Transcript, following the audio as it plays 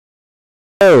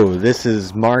Hello, this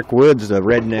is Mark Woods, the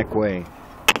Redneck Way.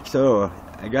 So,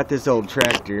 I got this old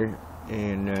tractor,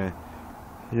 and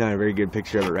not a very good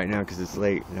picture of it right now because it's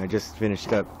late, and I just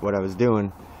finished up what I was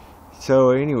doing.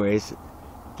 So anyways,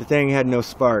 the thing had no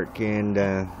spark, and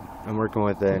I'm working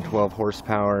with a 12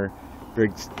 horsepower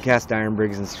cast iron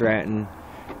Briggs and Stratton,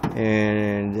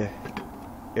 and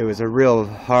it was a real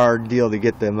hard deal to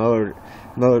get the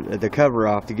cover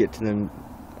off to get to the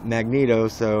magneto,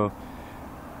 so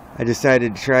I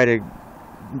decided to try to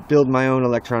build my own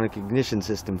electronic ignition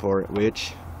system for it,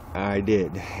 which I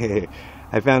did.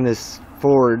 I found this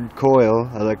Ford coil,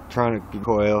 electronic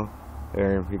coil,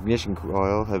 or ignition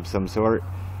coil of some sort,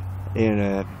 out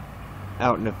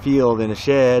in a field in a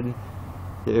shed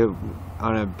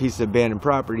on a piece of abandoned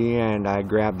property, and I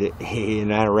grabbed it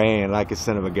and I ran like a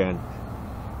son of a gun.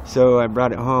 So I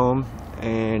brought it home,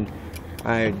 and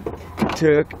I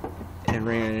took and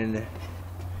ran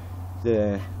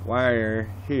the wire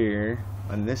here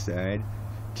on this side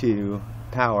to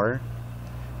power,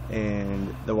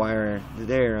 and the wire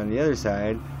there on the other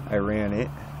side, I ran it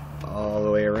all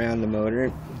the way around the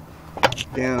motor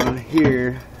down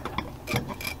here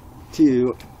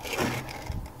to,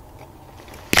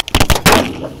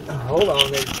 hold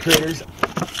on there, critters.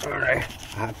 Alright,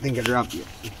 I think I dropped you.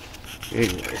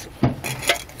 Anyways,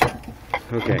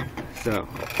 okay, so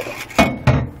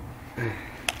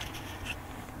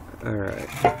alright,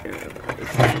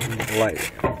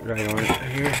 light right on it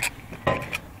here.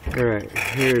 Alright,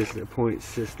 here's the point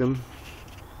system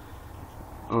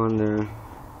on the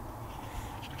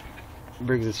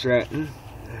Briggs and Stratton.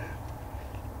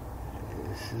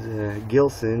 This is a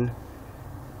Gilson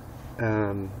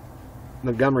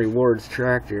Montgomery Ward's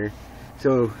tractor.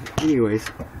 So anyways,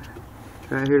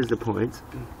 here's the points.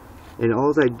 And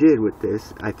all I did with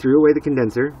this, I threw away the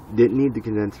condenser, didn't need the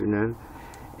condenser none,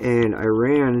 and I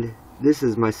ran, this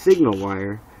is my signal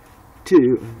wire,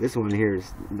 to, this one here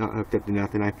is not hooked up to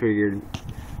nothing. I figured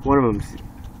one of them,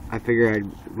 I figured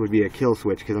would be a kill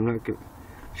switch, because I'm not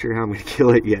sure how I'm going to kill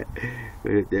it yet.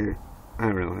 But I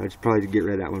don't know, I should probably get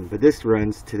rid of that one. But this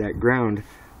runs to that ground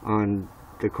on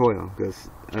the coil, goes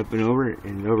up and over,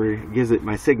 it gives it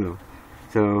my signal.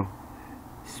 So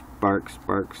spark,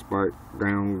 spark, spark,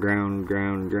 ground, ground,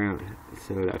 ground, ground.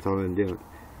 So that's all I'm doing,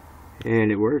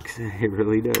 and it works. It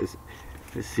really does.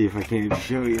 Let's see if I can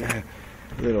show you a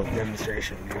little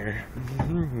demonstration here.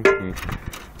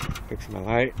 Fix my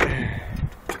light.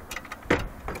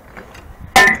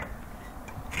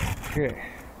 Okay.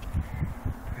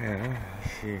 Yeah,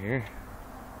 let's see here.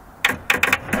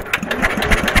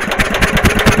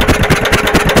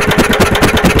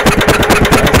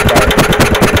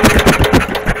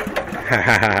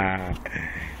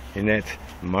 And that's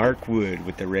Mark Wood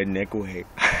with the Redneck Way.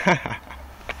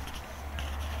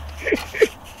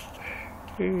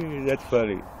 That's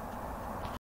funny.